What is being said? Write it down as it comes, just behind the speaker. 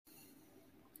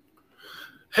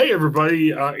Hey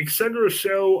everybody, Extender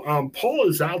show. Paul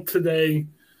is out today.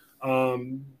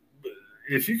 Um,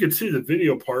 if you could see the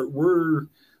video part,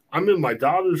 I'm in my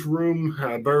daughter's room,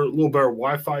 little better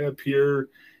Wi-Fi up here,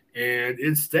 and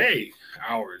it's day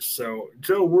hours. So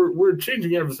Joe, we're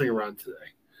changing everything around today.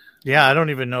 Yeah, I don't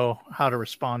even know how to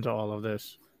respond to all of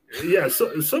this. Yeah,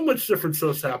 so much different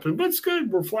stuff's happening, but it's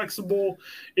good. We're flexible.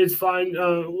 It's fine.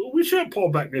 We should have Paul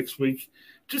back next week.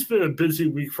 Just been a busy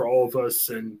week for all of us,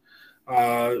 and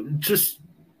just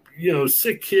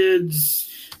sick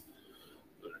kids,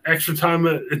 extra time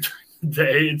at the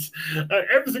day. It's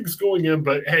everything's going in,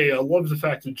 but hey, I love the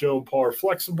fact that Joe and Paul are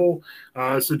flexible.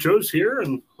 So Joe's here,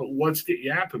 and let's get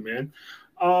yapping, man.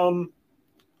 Um,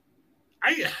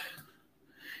 I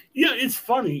Yeah, it's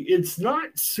funny. It's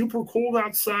not super cold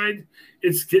outside.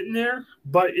 It's getting there,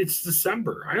 but it's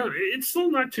December. I don't. It's still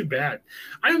not too bad.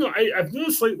 I don't know. I've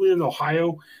noticed lately in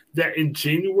Ohio that in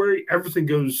January everything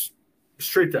goes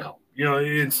straight to hell.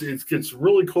 It gets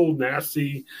really cold,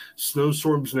 nasty,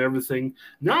 snowstorms and everything.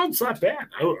 Now it's not bad.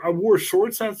 I wore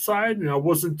shorts outside and I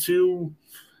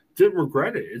didn't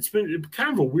regret it. It's been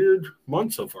kind of a weird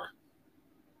month so far.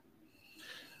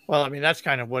 Well, I mean, that's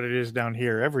kind of what it is down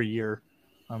here every year.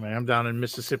 I mean, I'm down in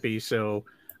Mississippi, so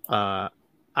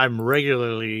I'm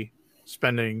regularly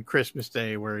spending Christmas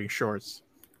Day wearing shorts.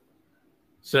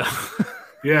 So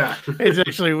Yeah, it's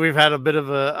actually, we've had a bit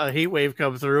of a heat wave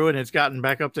come through, and it's gotten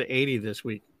back up to 80 this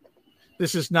week.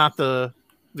 This is not the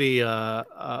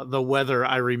weather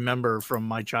I remember from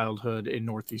my childhood in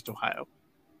Northeast Ohio.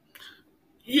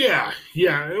 Yeah.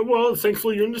 Well,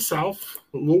 thankfully you're in the South,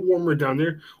 a little warmer down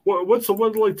there. What's the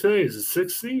weather like today? Is it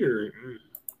 60 or?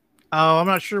 Oh, I'm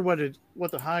not sure what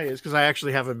the high is because I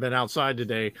actually haven't been outside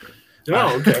today.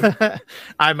 Oh, okay.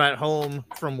 I'm at home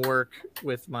from work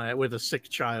with a sick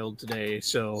child today,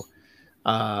 so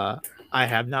I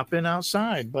have not been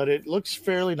outside. But it looks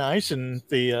fairly nice, and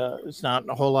it's not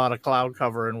a whole lot of cloud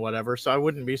cover and whatever. So I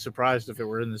wouldn't be surprised if it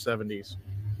were in the 70s.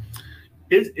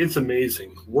 It's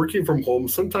amazing working from home.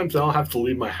 Sometimes I don't have to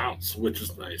leave my house, which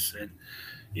is nice. And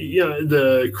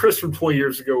the Chris from 20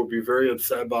 years ago would be very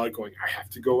upset about it, going, I have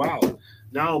to go out.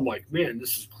 Now I'm like, man,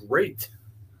 this is great.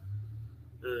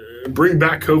 Bring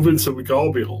back COVID so we can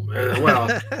all be home. And, well,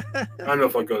 I don't know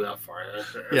if I'll go that far.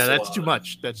 That's too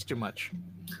much. That's too much.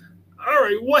 All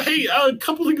right. Well, hey, a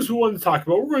couple things we wanted to talk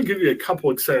about. We're going to give you a couple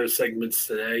exciting segments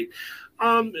today.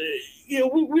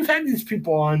 We've had these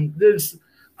people on. There's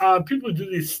people do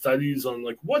these studies on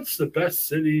like what's the best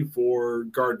city for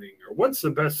gardening or what's the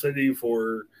best city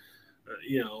for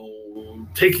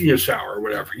taking a shower or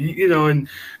whatever, and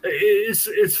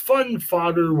it's fun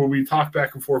fodder when we talk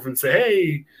back and forth and say,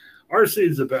 hey, our city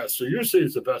is the best or your city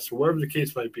is the best or whatever the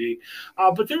case might be.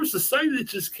 But there was a study that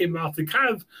just came out that kind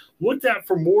of looked at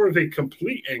from more of a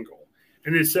complete angle,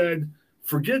 and it said,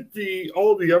 forget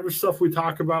all the other stuff we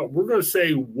talk about. We're going to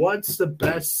say what's the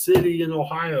best city in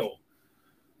Ohio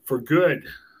for good.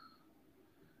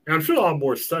 And I'm sure I'll have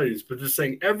more studies, but just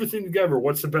saying everything together,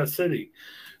 what's the best city?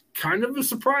 Kind of a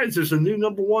surprise. There's a new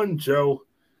number one, Joe.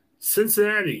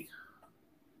 Cincinnati.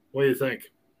 What do you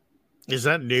think? Is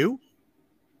that new?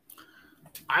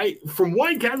 From what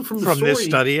I gathered from story, this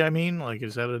study, I mean, like,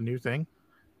 is that a new thing?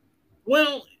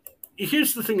 Well,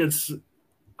 here's the thing. It's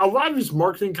a lot of these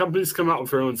marketing companies come out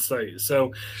with their own studies.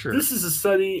 So sure. This is a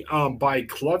study by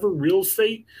Clever Real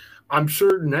Estate. I'm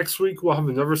sure next week we'll have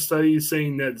another study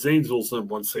saying that Zanesville's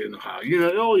number one state in Ohio.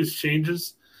 It always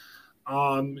changes.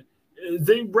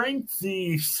 They ranked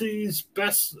the cities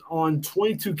best on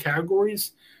 22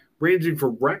 categories, ranging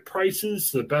from rent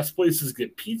prices to the best places to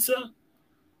get pizza.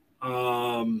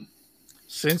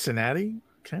 Cincinnati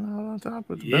came out on top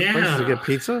with the best places to get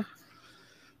pizza?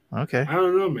 Okay. I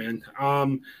don't know, man.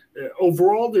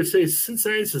 Overall, they say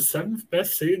Cincinnati is the 7th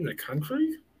best city in the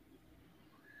country.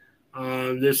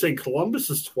 They're saying Columbus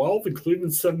is 12 and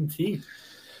Cleveland 17.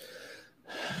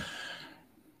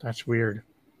 That's weird.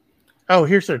 Oh,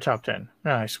 here's their top 10.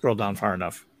 Oh, I scrolled down far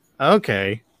enough.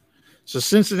 Okay. So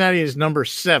Cincinnati is number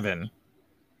 7.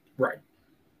 Right.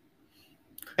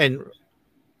 And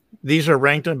these are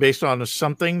ranked based on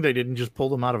something? They didn't just pull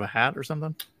them out of a hat or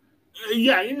something?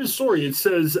 Yeah, in the story it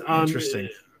says interesting.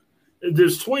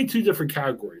 There's 22 different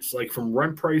categories, like from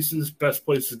rent prices, best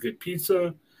places to get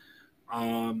pizza.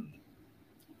 And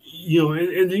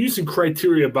they're using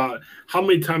criteria about how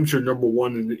many times you're number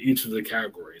one in each of the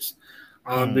categories.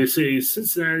 They say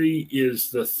Cincinnati is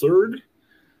the 3rd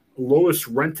lowest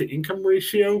rent-to-income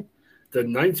ratio, the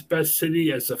 9th best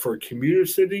city for a commuter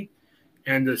city,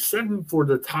 and the 7th for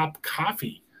the top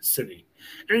coffee city.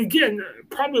 And again,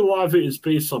 probably a lot of it is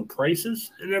based on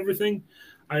prices and everything.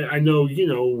 I know,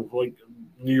 like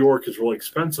New York is really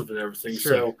expensive and everything.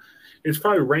 Sure. So it's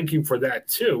probably ranking for that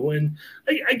too. And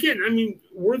again, I mean,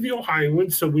 we're the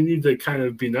Ohioans, so we need to kind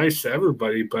of be nice to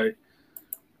everybody. But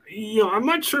I'm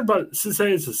not sure about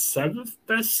Cincinnati is the seventh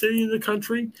best city in the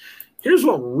country. Here's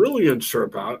what I'm really unsure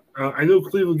about. I know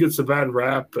Cleveland gets a bad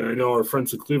rap, and I know our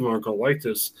friends in Cleveland aren't going to like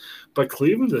this, but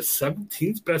Cleveland, the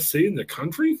 17th best city in the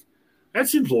country? That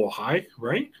seems a little high,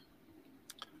 right?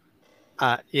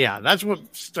 Yeah, that's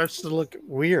what starts to look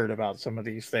weird about some of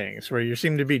these things, where you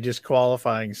seem to be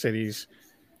disqualifying cities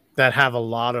that have a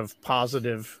lot of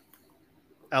positive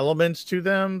elements to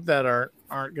them that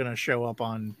aren't going to show up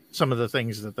on some of the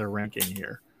things that they're ranking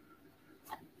here.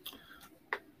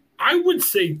 I would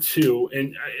say too,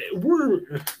 and we're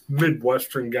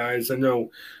Midwestern guys. I know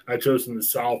I chose in the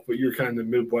South, but you're kind of the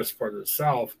Midwest part of the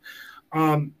South.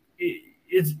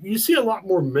 You see a lot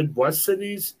more Midwest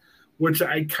cities, which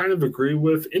I kind of agree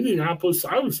with. Indianapolis,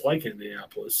 I always like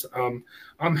Indianapolis.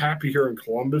 I'm happy here in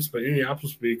Columbus, but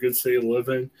Indianapolis would be a good city to live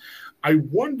in. I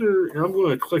wonder, and I'm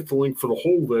going to click the link for the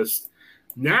whole list.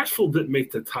 Nashville didn't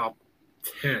make the top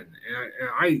 10, and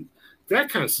I that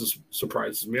kind of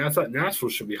surprises me. I thought Nashville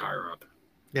should be higher up.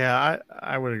 Yeah,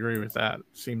 I would agree with that.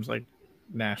 Seems like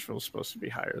Nashville's supposed to be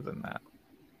higher than that.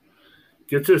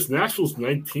 Get this, Nashville's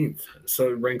 19th, so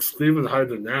it ranks Cleveland higher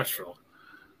than Nashville.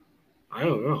 I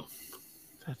don't know.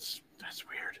 That's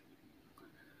weird.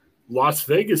 Las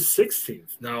Vegas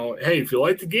 16th. Now, hey, if you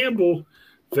like to gamble,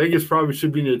 Vegas probably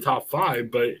should be in the top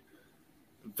 5, but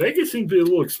Vegas seems to be a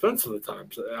little expensive at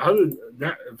times. How did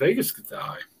Vegas get that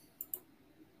high?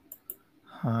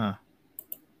 Huh.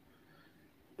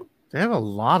 They have a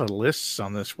lot of lists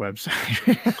on this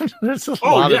website. There's a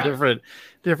lot of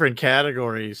different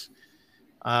categories.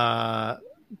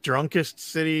 Drunkest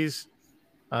cities,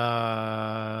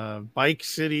 bike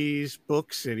cities,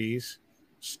 book cities,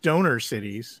 stoner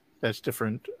cities. That's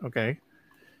different. Okay.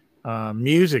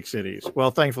 Music cities. Well,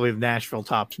 thankfully, Nashville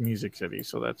tops music cities,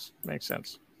 so that makes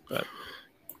sense. But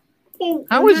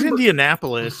how is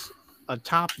Indianapolis a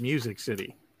top music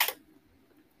city?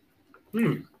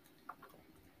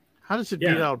 How does it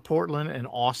beat out Portland and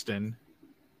Austin?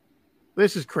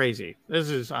 This is crazy. This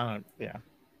is, well,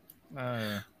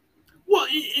 and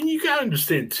you got to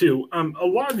understand, too, a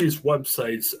lot of these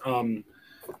websites,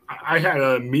 I had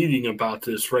a meeting about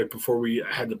this right before we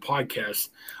had the podcast.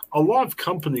 A lot of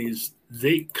companies,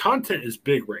 content is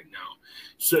big right now.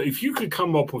 So if you could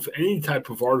come up with any type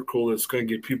of article that's going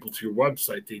to get people to your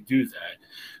website, they do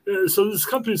that. So this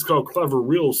company is called Clever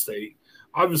Real Estate.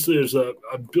 Obviously, there's a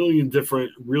billion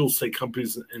different real estate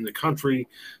companies in the country.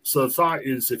 So the thought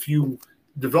is if you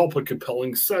develop a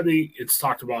compelling study, it's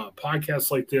talked about on podcasts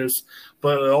like this,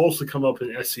 but it'll also come up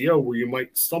in SEO where you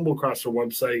might stumble across their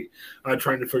website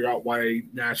trying to figure out why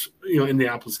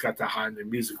Indianapolis got that high in their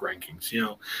music rankings,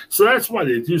 So that's why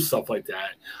they do stuff like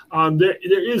that.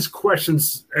 There is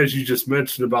questions, as you just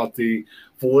mentioned, about the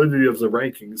validity of the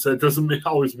rankings. That doesn't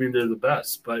always mean they're the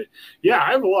best. But, yeah,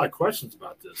 I have a lot of questions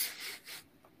about this.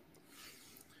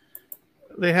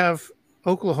 They have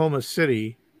Oklahoma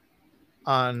City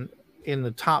in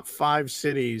the top 5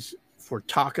 cities for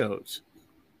tacos.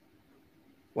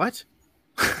 What?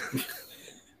 I'm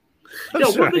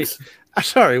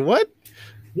sorry, what?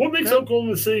 What makes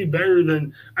Oklahoma City better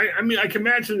than I mean, I can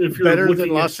imagine if you're better than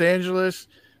Los Angeles,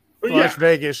 Las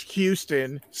Vegas,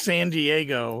 Houston, San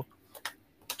Diego.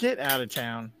 Get out of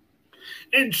town.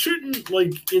 And shouldn't,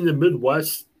 like, in the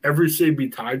Midwest, every city be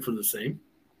tied for the same?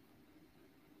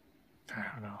 I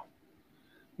don't know.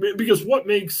 Because what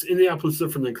makes Indianapolis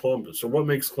different than Columbus, or what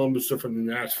makes Columbus different than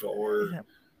Nashville,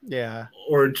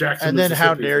 or Jackson? And then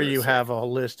how dare you have a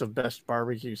list of best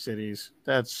barbecue cities?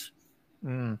 That's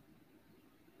no.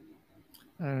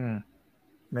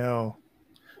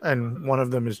 And one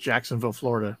of them is Jacksonville,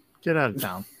 Florida. Get out of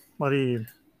town.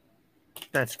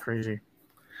 That's crazy.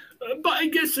 But I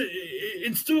guess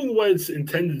it's doing what it's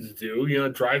intended to do.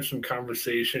 Drive some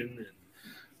conversation. And,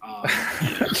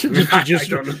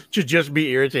 to just be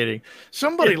irritating.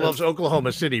 Somebody loves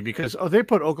Oklahoma City because they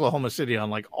put Oklahoma City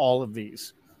on like all of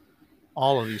these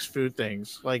food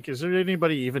things. Like, is there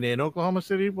anybody even in Oklahoma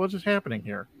City? What is happening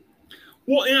here?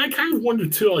 Well, and I kind of wonder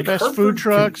too, like best food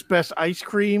trucks, best ice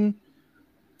cream.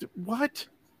 What?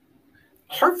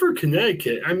 Hartford,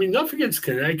 Connecticut. I mean, nothing against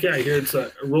Connecticut. I hear it's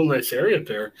a real nice area up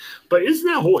there, but isn't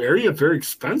that whole area very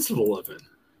expensive to live in?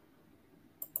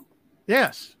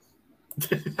 Yes.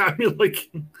 I mean,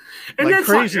 and that's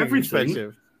crazy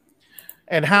expensive.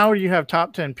 And how do you have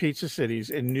top 10 pizza cities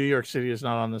and New York City is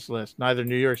not on this list? Neither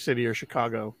New York City or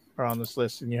Chicago are on this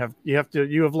list, and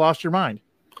you have lost your mind.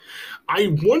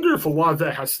 I wonder if a lot of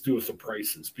that has to do with the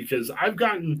prices because I've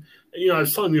gotten, I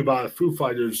was telling you about a Foo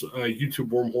Fighters YouTube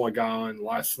wormhole I got on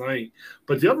last night,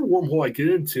 but the other wormhole I get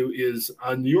into is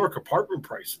New York apartment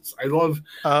prices. I love,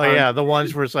 Oh yeah, the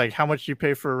ones where it's like, how much do you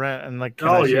pay for rent, and like, can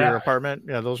I see your apartment?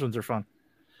 Yeah, those ones are fun.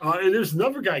 And there's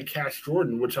another guy, Cash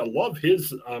Jordan, which I love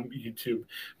his YouTube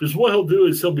because what he'll do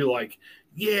is he'll be like,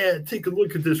 yeah, take a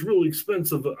look at this really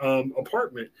expensive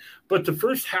apartment. But the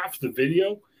first half of the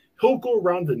video, he'll go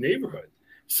around the neighborhood.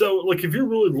 So, like, if you're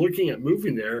really looking at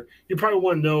moving there, you probably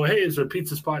want to know, hey, is there a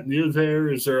pizza spot near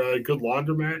there? Is there a good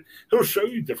laundromat? He'll show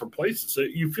you different places. So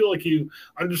you feel like you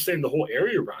understand the whole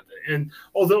area around it. And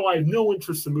although I have no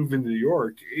interest in moving to New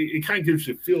York, it kind of gives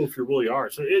you a feel if you really are.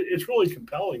 So it's really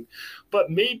compelling.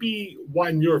 But maybe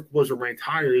why New York wasn't ranked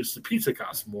higher is the pizza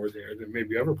costs more there than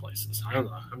maybe other places. I don't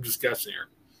know. I'm just guessing here.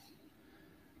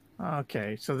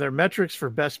 Okay, so their metrics for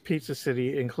best pizza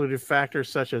city included factors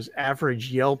such as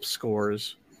average Yelp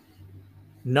scores,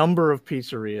 number of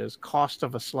pizzerias, cost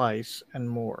of a slice, and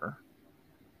more.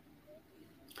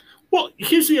 Well,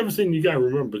 here's the other thing you got to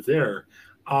remember there.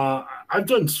 I've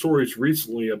done stories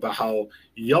recently about how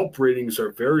Yelp ratings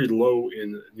are very low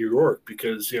in New York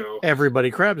because,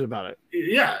 everybody crabs about it.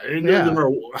 Yeah, and no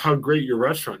matter how great your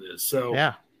restaurant is. So,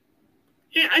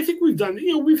 yeah, I think we've done,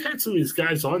 we've had some of these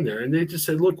guys on there and they just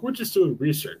said, look, we're just doing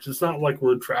research. It's not like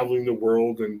we're traveling the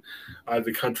world and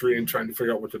the country and trying to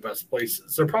figure out what the best place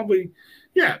is. They're probably,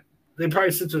 they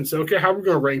probably sit there and say, okay, how are we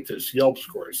going to rank this? Yelp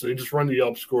scores. So they just run the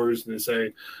Yelp scores and they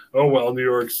say, oh, well, New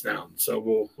York's down, so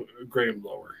we'll grade them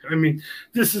lower. I mean,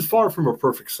 this is far from a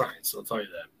perfect science, I'll tell you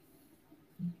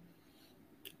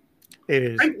that.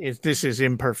 It is. This is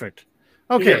imperfect.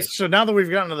 Okay, yes. So now that we've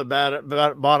gotten to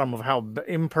the bottom of how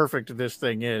imperfect this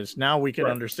thing is, now we can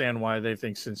understand why they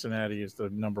think Cincinnati is the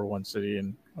number one city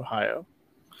in Ohio.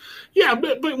 Yeah,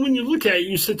 but when you look at it,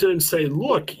 you sit there and say,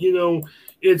 look,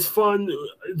 it's fun.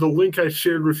 The link I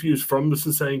shared with you is from the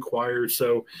Cincinnati Enquirer.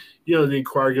 So, the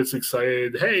Enquirer gets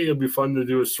excited. Hey, it'll be fun to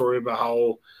do a story about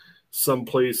how some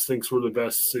place thinks we're the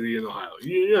best city in Ohio.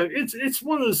 It's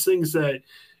one of those things that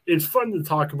it's fun to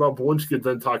talk about, but once you get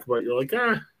done talking about it, you're like,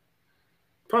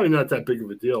 probably not that big of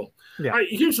a deal. Yeah.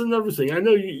 Here's another thing. I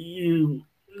know you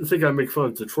think I make fun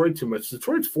of Detroit too much.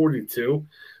 Detroit's 42,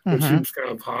 which seems kind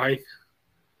of high.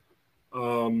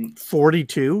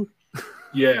 42?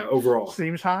 Yeah, overall.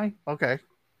 Seems high? Okay.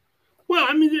 Well,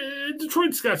 I mean,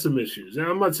 Detroit's got some issues. And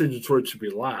I'm not saying Detroit should be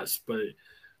last, but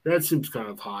that seems kind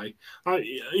of high.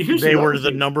 They were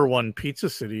the number one pizza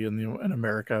city in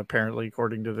America, apparently,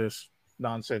 according to this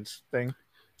nonsense thing.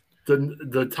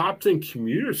 The top 10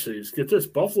 commuter cities, get this,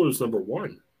 Buffalo's number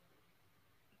one.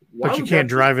 But you can't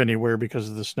drive anywhere because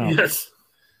of the snow. Yes.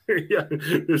 Yeah,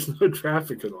 there's no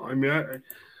traffic at all. I mean,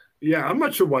 I'm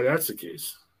not sure why that's the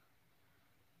case.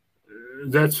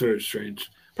 That's very strange.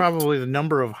 Probably the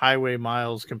number of highway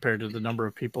miles compared to the number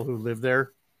of people who live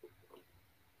there.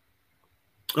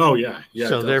 Oh, yeah. So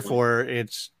definitely. Therefore,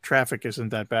 traffic isn't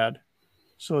that bad.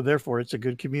 So therefore, it's a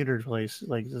good commuter place.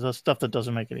 Like the stuff that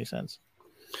doesn't make any sense.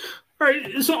 All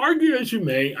right. So argue as you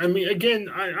may. I mean, again,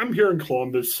 I'm here in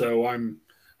Columbus, so I'm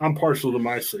partial to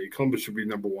my city. Columbus should be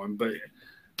number one, but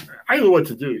I don't know what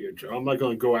to do here, Joe. I'm not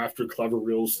going to go after clever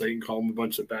real estate and call them a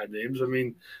bunch of bad names. I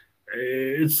mean,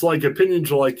 it's like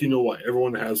opinions are like, what?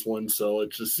 Everyone has one, so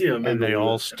it's just, and they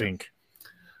all stink.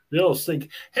 They all stink.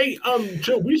 Hey,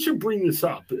 Joe, we should bring this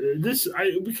up.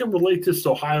 We can relate this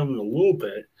to Ohio in a little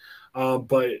bit,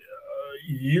 but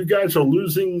you guys are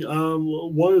losing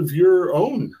one of your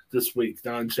own this week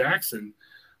down in Jackson.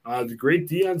 The great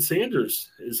Deion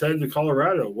Sanders is headed to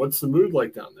Colorado. What's the mood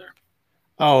like down there?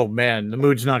 Oh, man, the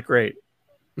mood's not great.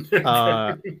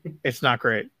 It's not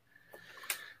great.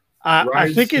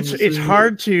 I think it's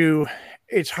hard to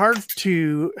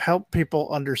help people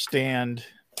understand,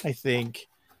 I think,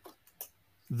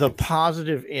 the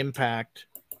positive impact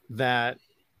that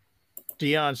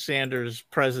Deion Sanders'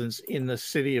 presence in the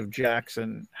city of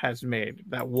Jackson has made.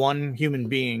 That one human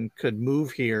being could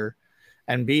move here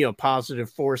and be a positive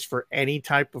force for any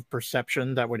type of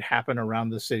perception that would happen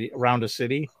around a city.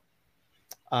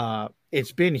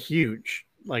 It's been huge.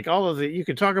 Like you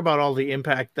could talk about all the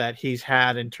impact that he's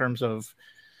had in terms of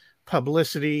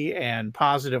publicity and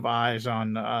positive eyes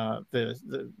on the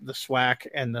SWAC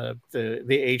and the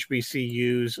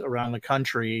HBCUs around the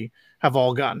country have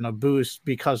all gotten a boost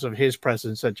because of his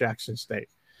presence at Jackson State.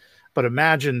 But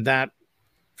imagine that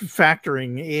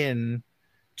factoring in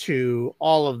to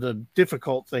all of the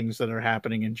difficult things that are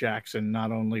happening in Jackson,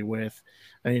 not only with,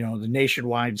 the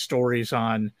nationwide stories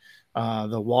on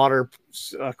the water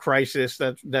crisis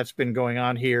that's been going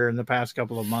on here in the past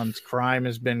couple of months. Crime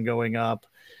has been going up.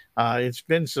 It's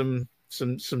been some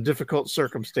some difficult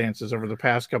circumstances over the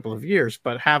past couple of years,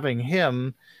 but having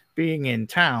him being in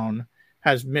town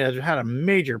had a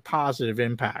major positive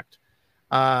impact.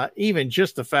 Even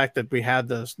just the fact that we had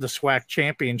the SWAC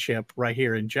championship right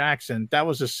here in Jackson, that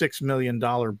was a $6 million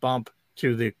bump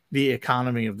to the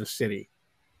economy of the city.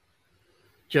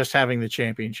 Just having the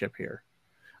championship here.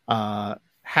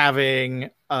 Having,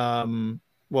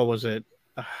 what was it?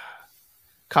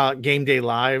 Game Day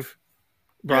Live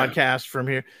broadcast from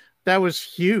here. That was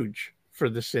huge for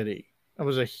the city. It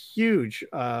was a huge,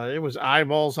 it was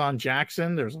eyeballs on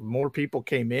Jackson. There's more people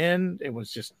came in. It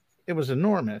was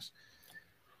enormous.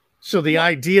 So the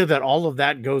idea that all of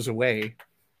that goes away,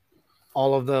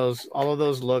 all of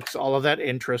those looks, all of that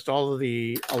interest, all of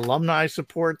the alumni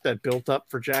support that built up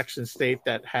for Jackson State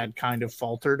that had kind of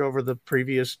faltered over the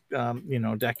previous,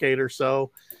 decade or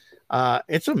so,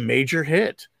 it's a major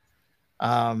hit.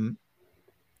 In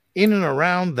and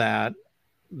around that,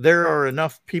 there are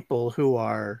enough people who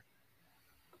are,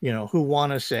 who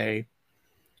want to say,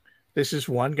 this is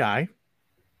one guy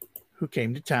who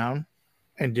came to town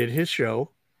and did his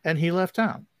show and he left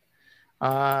town.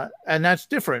 And that's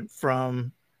different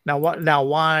from now.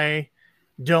 Why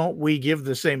don't we give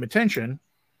the same attention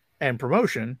and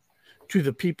promotion to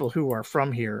the people who are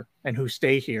from here and who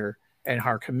stay here and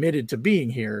are committed to being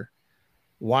here?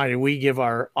 Why do we give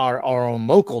our own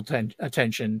local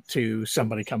attention to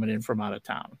somebody coming in from out of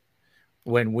town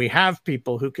when we have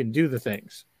people who can do the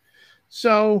things?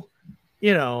 So,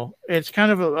 it's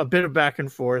kind of a bit of back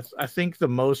and forth. I think the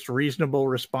most reasonable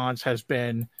response has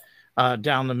been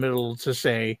down the middle to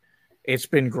say, it's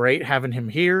been great having him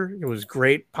here. It was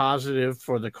great, positive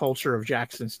for the culture of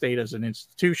Jackson State as an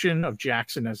institution, of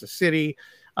Jackson as a city.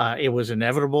 It was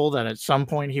inevitable that at some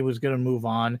point he was going to move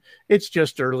on. It's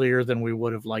just earlier than we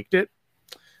would have liked it.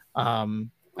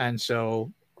 And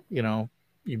so, you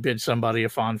bid somebody a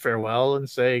fond farewell and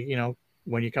say,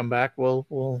 when you come back,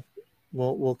 we'll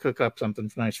cook up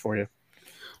something nice for you.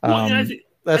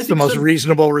 That's the most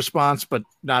reasonable response, but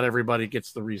not everybody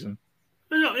gets the reason.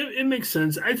 No, it makes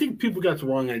sense. I think people got the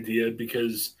wrong idea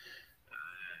because,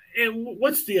 and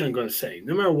what's Dion going to say?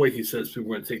 No matter what he says, people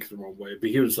are going to take it the wrong way. But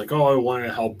he was like, I want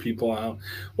to help people out.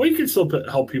 Well, you can still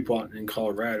help people out in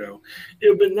Colorado. It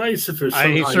would be nice if there's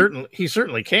he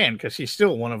certainly can, because he's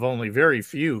still one of only very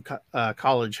few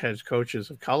college head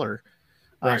coaches of color.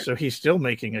 Right. So he's still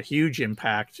making a huge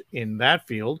impact in that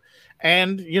field.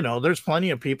 And, there's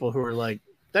plenty of people who are like,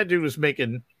 that dude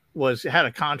had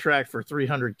a contract for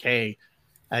 $300K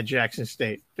at Jackson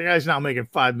State. The guy's now making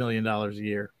 $5 million a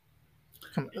year.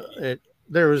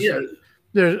 There's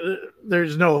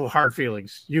no hard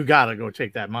feelings. You got to go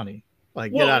take that money.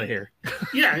 Get out of here.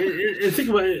 Yeah. And think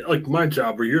about it like my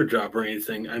job or your job or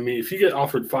anything. I mean, if you get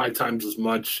offered 5 times as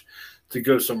much to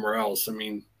go somewhere else, I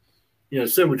mean,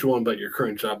 say what you want about your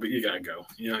current job, but you got to go.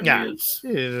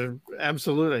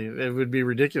 Absolutely. It would be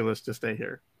ridiculous to stay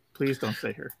here. Please don't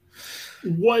stay here.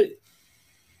 What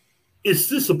is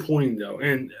disappointing, though,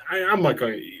 and I'm not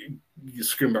going to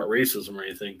scream about racism or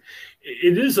anything.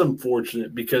 It is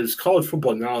unfortunate because college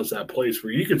football now is that place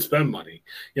where you can spend money.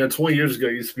 20 years ago,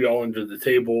 it used to be all under the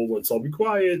table. Let's all be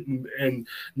quiet. And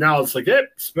now it's like,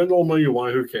 spend all the money you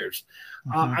want. Who cares?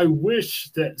 Mm-hmm. I wish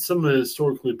that some of the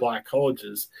historically black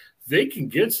colleges, they can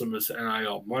get some of this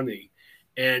NIL money.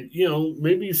 And,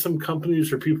 maybe some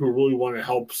companies or people who really want to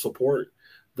help support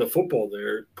the football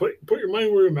there, put your money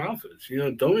where your mouth is.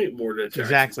 Donate more to Jackson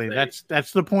exactly. State.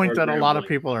 That's the point that a lot of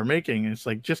people are making. It's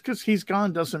like, just because he's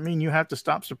gone doesn't mean you have to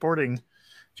stop supporting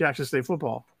Jackson State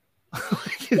football.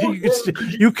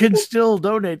 You can still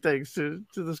donate things to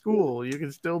the school. You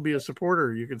can still be a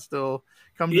supporter. You can still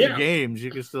come to the games.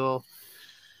 You can still.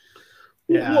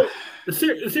 Yeah. Well,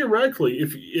 theoretically,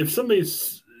 if somebody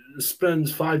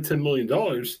spends $5-10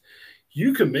 million,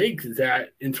 you can make that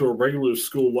into a regular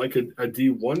school like a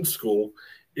D1 school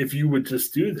if you would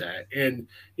just do that. And,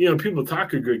 people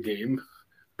talk a good game,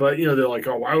 but, they're like,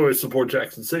 why would I support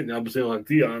Jackson State? Now I'm saying like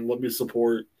Dion, let me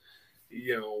support,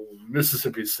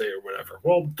 Mississippi State or whatever.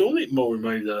 Well, donate more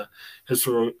money to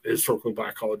historical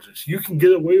black colleges. You can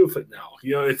get away with it now.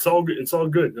 It's all good. It's all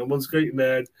good. No one's getting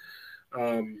mad.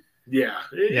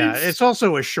 It's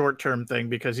also a short-term thing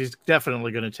because he's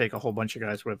definitely going to take a whole bunch of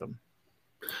guys with him.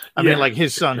 I mean, like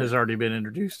his son has already been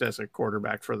introduced as a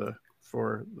quarterback for the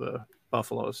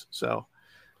Buffaloes. So,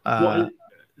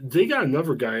 they got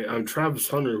another guy, Travis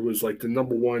Hunter, who was like the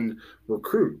number 1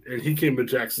 recruit, and he came to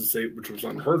Jackson State, which was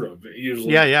unheard of.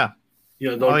 Usually,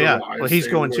 well, he's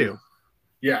going too.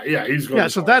 Yeah, he's going. Yeah,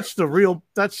 so that's the real.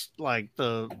 That's like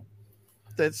the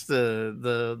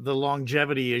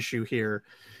longevity issue here.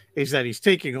 is that he's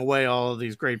taking away all of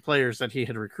these great players that he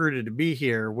had recruited to be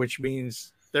here, which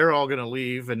means they're all going to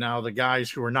leave. And now the guys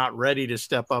who are not ready to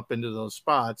step up into those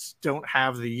spots don't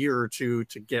have the year or two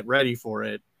to get ready for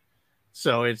it.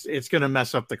 So it's going to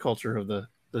mess up the culture of the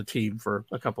team for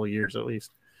a couple of years at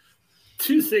least.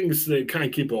 Two things that kind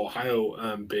of keep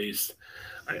Ohio based.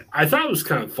 I thought it was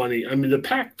kind of funny. I mean, the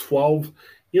Pac-12,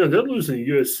 they're losing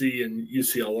USC and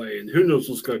UCLA, and who knows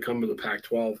what's going to come of the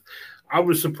Pac-12. I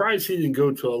was surprised he didn't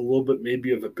go to a little bit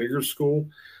maybe of a bigger school,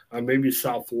 maybe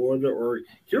South Florida. Or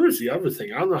here was the other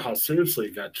thing. I don't know how seriously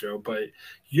it got, Joe, but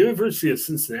University of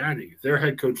Cincinnati, their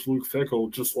head coach Luke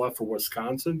Fickell just left for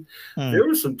Wisconsin. There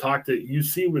was some talk that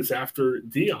UC was after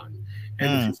Deion.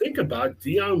 And if you think about it,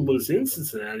 Deion was in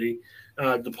Cincinnati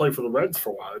to play for the Reds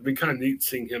for a while. It'd be kind of neat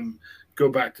seeing him go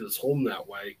back to his home that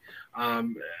way.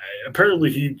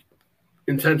 Apparently he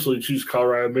intentionally choose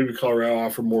Colorado. Maybe Colorado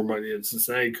offered more money than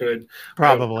Cincinnati could.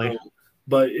 Probably.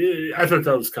 But I thought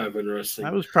that was kind of interesting.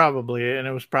 That was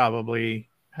probably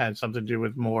had something to do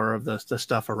with more of the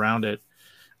stuff around it.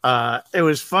 It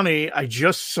was funny. I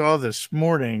just saw this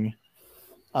morning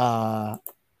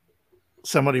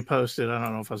somebody posted, I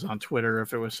don't know if it was on Twitter or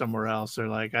if it was somewhere else. They're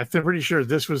like, I'm pretty sure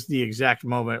this was the exact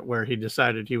moment where he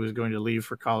decided he was going to leave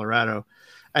for Colorado.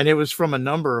 And it was from a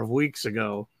number of weeks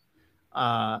ago.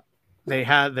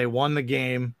 They won the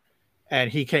game and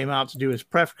he came out to do his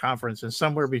press conference, and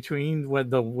somewhere between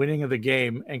the winning of the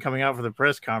game and coming out for the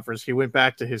press conference, he went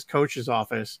back to his coach's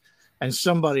office, and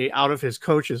somebody out of his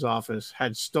coach's office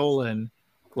had stolen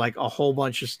like a whole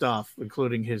bunch of stuff,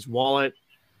 including his wallet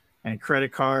and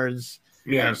credit cards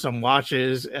and some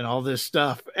watches and all this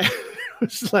stuff. And it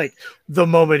was like the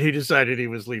moment he decided he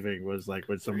was leaving was like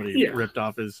when somebody ripped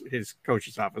off his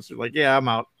coach's office. They're like, yeah, I'm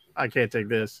out. I can't take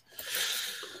this.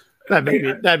 That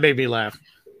made me laugh.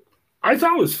 I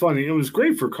thought it was funny. It was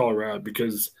great for Colorado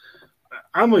because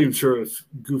I'm not even sure if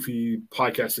goofy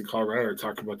podcasts in Colorado are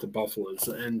talking about the Buffaloes,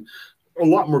 and a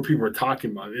lot more people are talking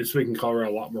about it. It's making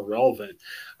Colorado a lot more relevant.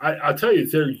 I'll tell you,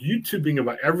 they're YouTubing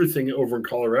about everything over in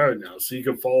Colorado now, so you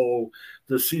can follow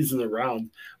the season around.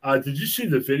 Did you see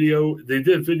the video? They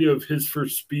did a video of his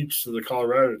first speech to the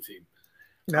Colorado team.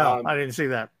 No, I didn't see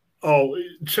that. Oh,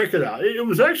 check it out. It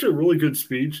was actually a really good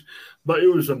speech, but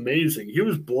it was amazing. He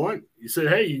was blunt. He said,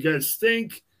 hey, you guys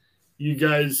stink. You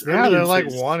guys. Yeah, they're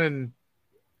like one and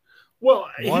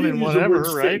whatever,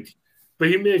 right? But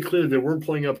he made it clear they weren't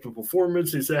playing up to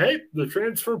performance. He said, hey, the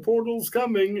transfer portal's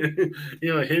coming.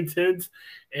 Hint, hint.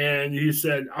 And he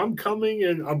said, I'm coming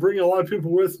and I'm bringing a lot of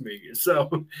people with me.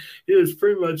 So he was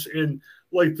pretty much in.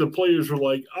 Like the players were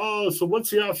like, oh, so what's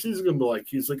the offseason going to be like?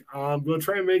 He's like, I'm going to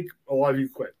try and make a lot of you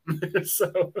quit.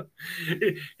 So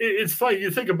it's funny.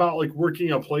 You think about like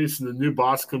working a place and the new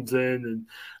boss comes in,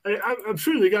 and I'm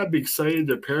sure they got to be excited.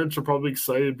 Their parents are probably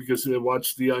excited because they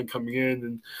watched Deion coming in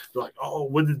and they're like, oh,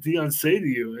 what did Deion say to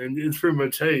you? And it's pretty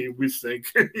much, hey, we stink.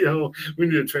 We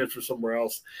need to transfer somewhere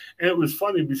else. And it was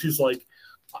funny because he's like,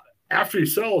 after he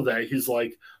said all that, he's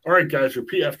like, all right, guys,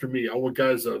 repeat after me. I want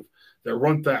guys that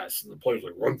run fast, and the players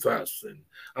like run fast, and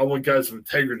I want guys of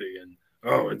integrity and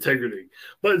integrity.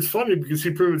 But it's funny because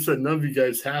he pretty much said none of you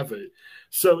guys have it.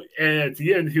 So, and at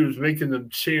the end, he was making them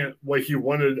chant what he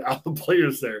wanted out of the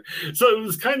players there. So it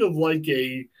was kind of like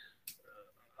a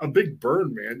big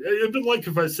burn, man. It'd been like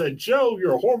if I said, Joe,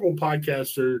 you're a horrible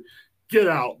podcaster, get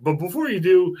out. But before you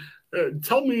do,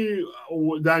 tell me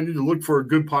that I need to look for a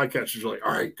good podcaster. You're like,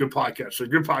 all right, good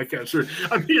podcaster.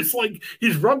 I mean, it's like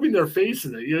he's rubbing their face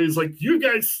in it. He's like, you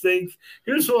guys stink.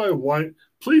 Here's who I want.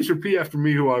 Please repeat after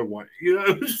me who I want.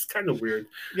 It was just kind of weird.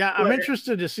 Yeah, I'm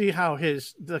interested to see how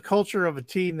the culture of a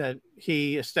team that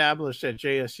he established at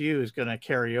JSU is going to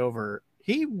carry over.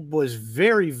 He was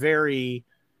very, very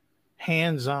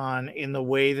hands-on in the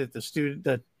way that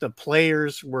the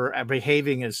players were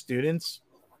behaving as students.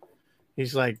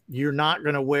 He's like, you're not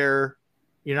going to wear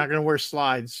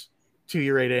slides to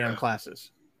your 8 a.m.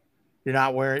 classes. You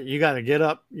got to get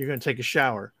up. You're going to take a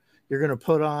shower. You're going to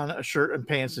put on a shirt and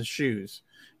pants and shoes.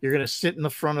 You're going to sit in the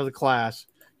front of the class.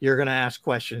 You're going to ask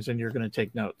questions and you're going to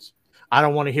take notes. I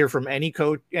don't want to hear from any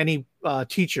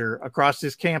teacher across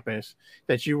this campus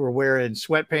that you were wearing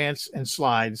sweatpants and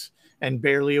slides and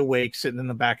barely awake sitting in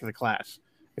the back of the class.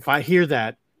 If I hear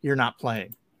that, you're not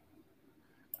playing.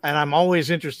 And I'm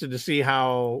always interested to see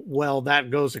how well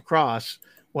that goes across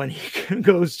when he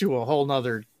goes to a whole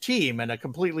nother team and a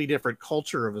completely different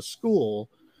culture of a school.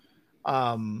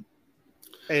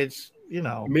 It's,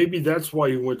 maybe that's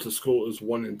why he went to school as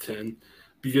 1 in 10,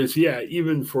 because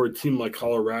even for a team like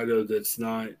Colorado, that's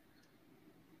not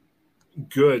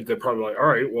good, they're probably like, all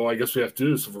right, well, I guess we have to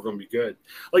do this if we're going to be good.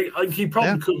 Like he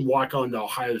probably couldn't walk on to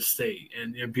Ohio State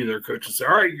and be their coach and say,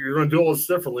 all right, you're going to do all this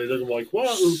differently. They're like,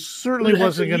 well, certainly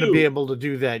wasn't going to be able to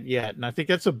do that yet. And I think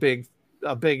that's a big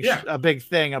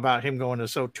thing about him going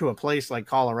to a place like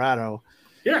Colorado.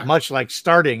 Yeah. Much like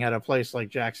starting at a place like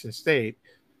Jackson State.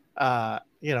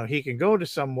 He can go to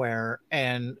somewhere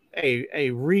and a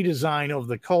redesign of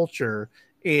the culture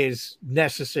is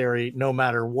necessary no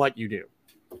matter what you do.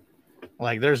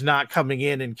 Like there's not coming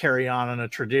in and carry on a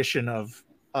tradition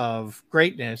of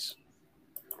greatness.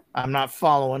 I'm not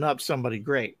following up somebody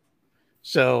great.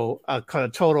 So a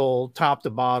total top to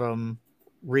bottom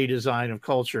redesign of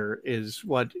culture is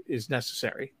what is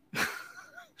necessary.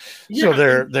 So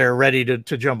they're ready to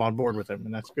jump on board with him,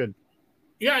 and that's good.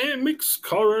 Yeah, it makes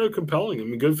Colorado compelling. I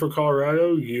mean, good for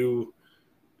Colorado. You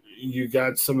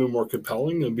got something more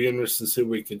compelling. It'll be interesting to see what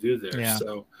we can do there. Yeah.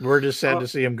 So we're just sad to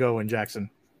see him go in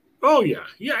Jackson. Oh yeah,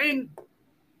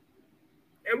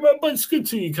 but it's good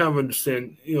to you kind of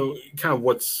understand, kind of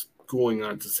what's going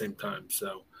on at the same time.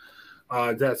 So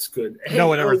that's good. Hey, no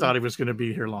one ever thought he was going to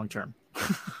be here long term.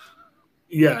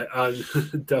 Yeah,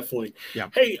 definitely. Yeah.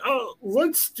 Hey,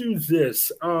 let's do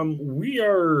this. We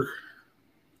are.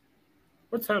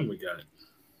 What time we got?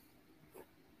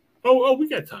 Oh, we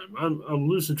got time. I'm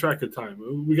losing track of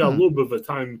time. We got a little bit of a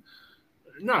time,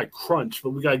 not a crunch,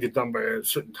 but we got to get done by a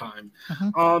certain time.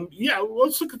 Yeah,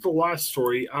 let's look at the last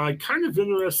story. Kind of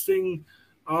interesting.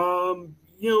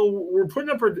 We're putting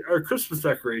up our Christmas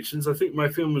decorations. I think my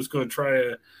family was going to try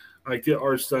to get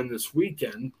ours done this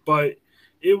weekend, but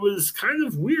it was kind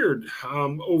of weird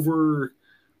over,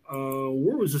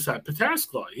 where was this at?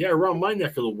 Pataskla. Yeah, around my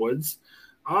neck of the woods.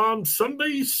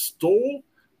 Somebody stole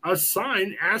a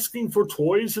sign asking for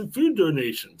toys and food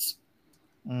donations.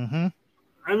 Mm-hmm.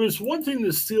 I mean, it's one thing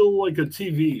to steal like a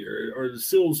TV or to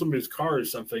steal somebody's car or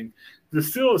something. To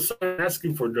steal a sign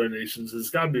asking for donations has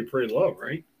got to be pretty low,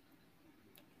 right?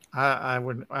 I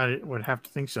would have to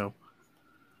think so.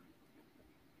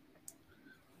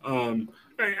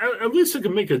 At least it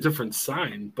can make a different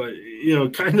sign, but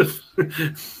kind of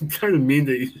mean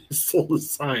that you stole the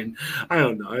sign. I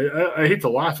don't know. I hate to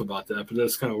laugh about that, but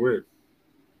that's kind of weird.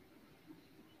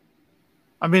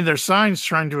 I mean, there's signs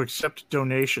trying to accept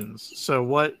donations. So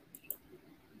what?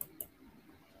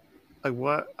 Like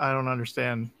what? I don't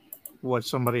understand what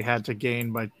somebody had to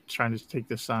gain by trying to take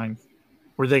the sign.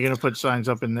 Were they going to put signs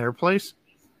up in their place?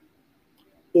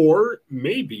 Or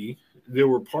maybe they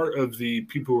were part of the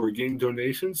people who were getting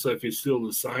donations. So if you steal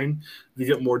the sign, they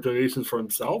get more donations for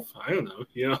himself. I don't know.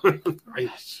 Yeah,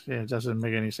 it doesn't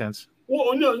make any sense.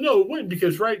 Well, no, it wouldn't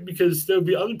because there'll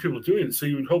be other people doing it. So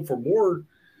you would hope for more,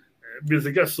 because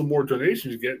I guess the more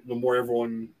donations you get, the more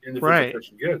everyone individual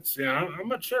person gets. Yeah, I'm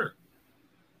not sure.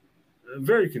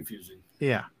 Very confusing.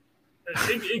 Yeah.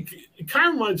 It kind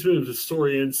of reminds me of the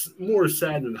story, and it's more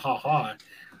sad than ha-ha.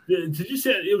 Did you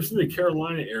say it was in the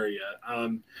Carolina area?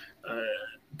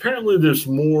 Apparently there's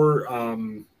more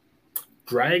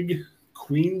drag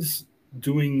queens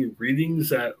doing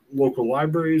readings at local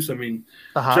libraries. I mean,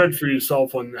 judge for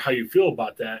yourself on how you feel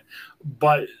about that.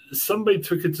 But somebody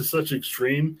took it to such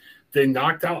extreme, they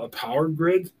knocked out a power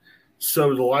grid,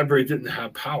 so the library didn't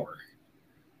have power.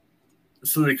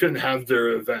 So they couldn't have their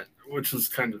event, which was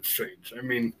kind of strange. I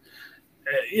mean,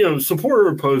 support or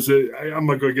oppose it. I'm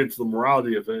not going to get into the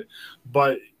morality of it.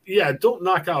 But, yeah, don't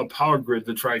knock out a power grid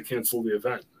to try to cancel the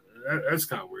event. That's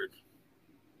kind of weird.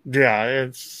 Yeah,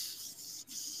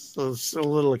 it's a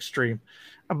little extreme.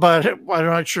 But I'm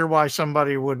not sure why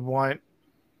somebody would want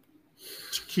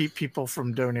to keep people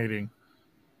from donating.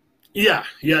 Yeah,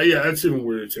 that's even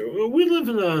weirder too. We live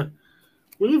in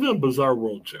a bizarre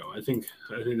world, Joe. I think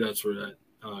that's where that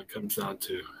comes down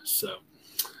to. So,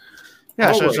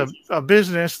 yeah, so it's a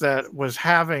business that was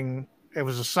it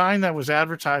was a sign that was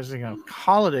advertising a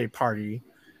holiday party,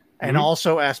 and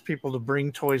also asked people to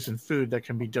bring toys and food that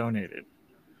can be donated.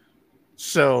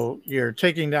 So you're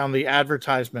taking down the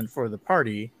advertisement for the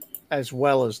party as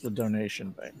well as the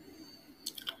donation thing.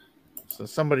 So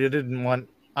somebody didn't want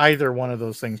either one of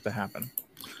those things to happen.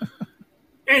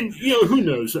 And who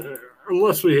knows?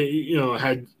 Unless we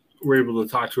were able to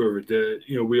talk to whoever did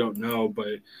it, we don't know.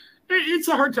 But it's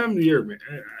a hard time of the year, man.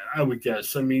 I would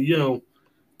guess. I mean,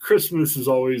 Christmas is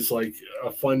always like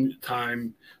a fun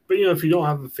time, but if you don't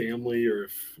have a family, or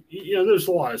if there's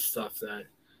a lot of stuff that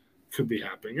could be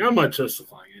happening. I'm not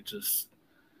justifying it. Just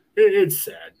it's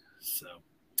sad. So.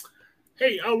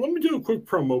 Hey, let me do a quick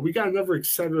promo. We got another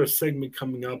etc. segment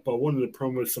coming up. I wanted to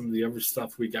promo some of the other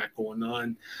stuff we got going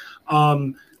on.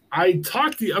 I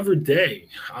talked the other day,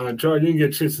 Joe, I didn't get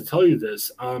a chance to tell you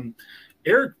this.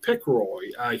 Eric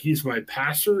Pickeroy. He's my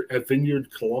pastor at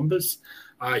Vineyard Columbus.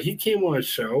 He came on a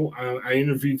show. I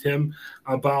interviewed him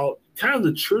about kind of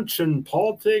the church and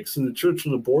politics and the church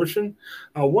and abortion.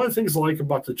 One of the things I like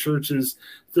about the church is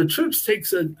the church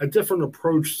takes a different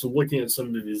approach to looking at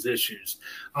some of these issues.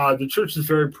 The church is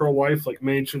very pro-life, like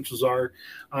many churches are,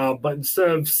 but instead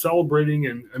of celebrating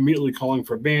and immediately calling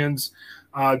for bans,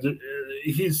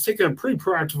 he's taken a pretty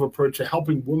proactive approach to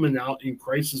helping women out in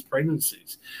crisis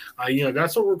pregnancies.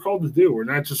 That's what we're called to do. We're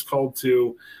not just called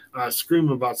to scream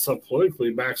about stuff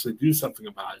politically, but actually do something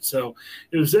about it. So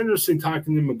it was interesting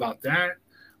talking to him about that.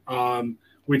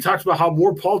 We talked about how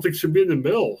more politics should be in the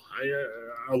middle.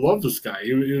 I love this guy.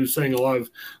 He was saying a lot of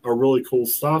really cool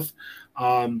stuff.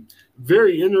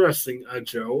 Very interesting,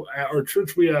 Joe. At our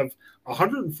church, we have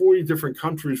 140 different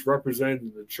countries represented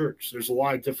in the church. There's a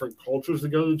lot of different cultures that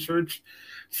go to the church.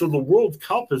 So the World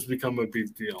Cup has become a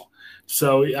big deal.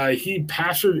 So he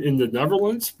pastored in the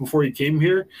Netherlands before he came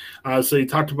here. So he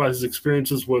talked about his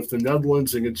experiences with the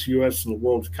Netherlands against the U.S. in the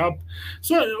World Cup.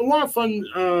 So a lot of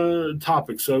fun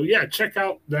topics. So, yeah, check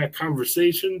out that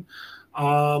conversation.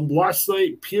 Last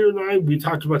night, Peter and I, we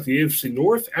talked about the AFC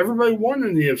North. Everybody won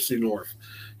in the AFC North.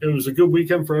 It was a good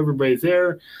weekend for everybody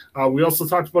there. We also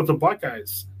talked about the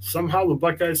Buckeyes. Somehow the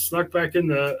Buckeyes snuck back in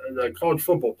the college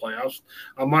football playoffs.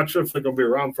 I'm not sure if they're going to be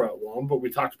around for that long, but we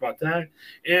talked about that.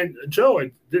 And, Joe, I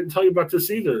didn't tell you about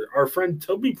this either. Our friend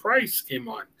Toby Price came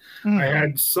on. I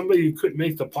had somebody who couldn't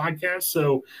make the podcast,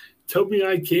 so Toby and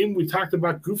I came. We talked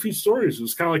about goofy stories. It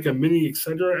was kind of like a mini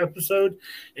Etc. episode.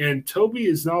 And Toby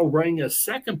is now writing a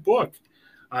second book,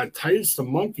 Titus the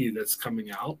Monkey, that's coming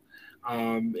out.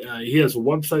 He has a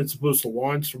website supposed to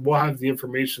launch. We'll have the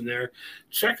information there.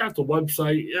 Check out the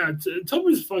website. Yeah,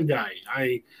 Toby's a fun guy.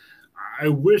 I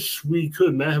wish we could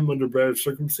have met him under better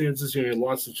circumstances. He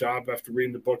lost his job after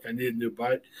reading the book. I need a new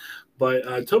butt.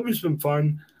 But Toby's been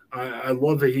fun. I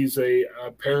love that he's a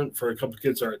parent for a couple of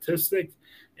kids that are autistic,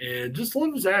 and just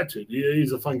love his attitude.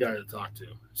 He's a fun guy to talk to.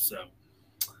 So,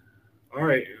 all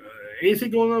right. Anything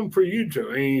going on for you, Joe?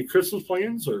 Any Christmas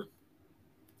plans or?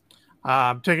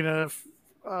 I'm taking a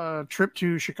trip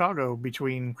to Chicago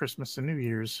between Christmas and New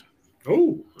Year's.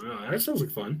 Oh, that sounds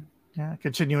like fun. Yeah,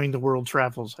 continuing the world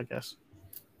travels, I guess.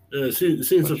 Seeing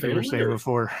some family?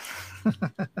 Before.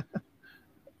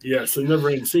 Yeah, so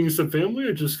never seeing some family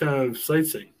or just kind of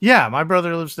sightseeing? Yeah, my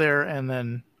brother lives there, and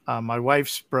then my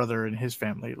wife's brother and his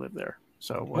family live there.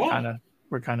 So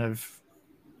we're kind of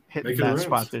hitting that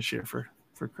spot this year for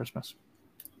Christmas.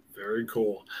 Very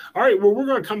cool. All right, well, we're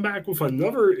going to come back with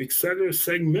another Etc.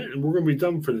 segment, and we're going to be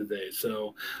done for the day.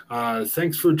 So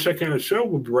thanks for checking out the show.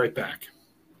 We'll be right back.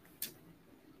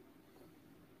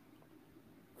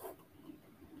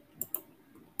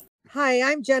 Hi,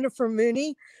 I'm Jennifer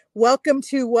Mooney. Welcome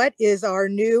to what is our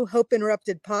new Hope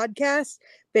Interrupted podcast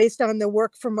based on the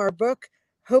work from our book,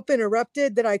 Hope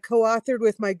Interrupted, that I co-authored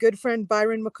with my good friend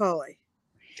Byron McCauley.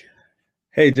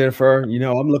 Hey, Jennifer,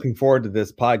 I'm looking forward to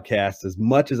this podcast as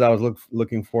much as I was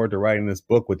looking forward to writing this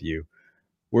book with you.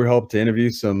 We hope to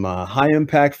interview some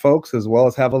high-impact folks as well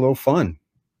as have a little fun.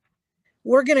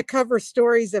 We're going to cover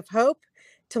stories of hope.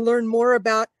 To learn more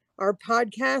about our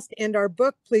podcast and our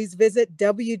book, please visit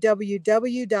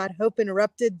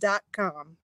www.hopeinterrupted.com.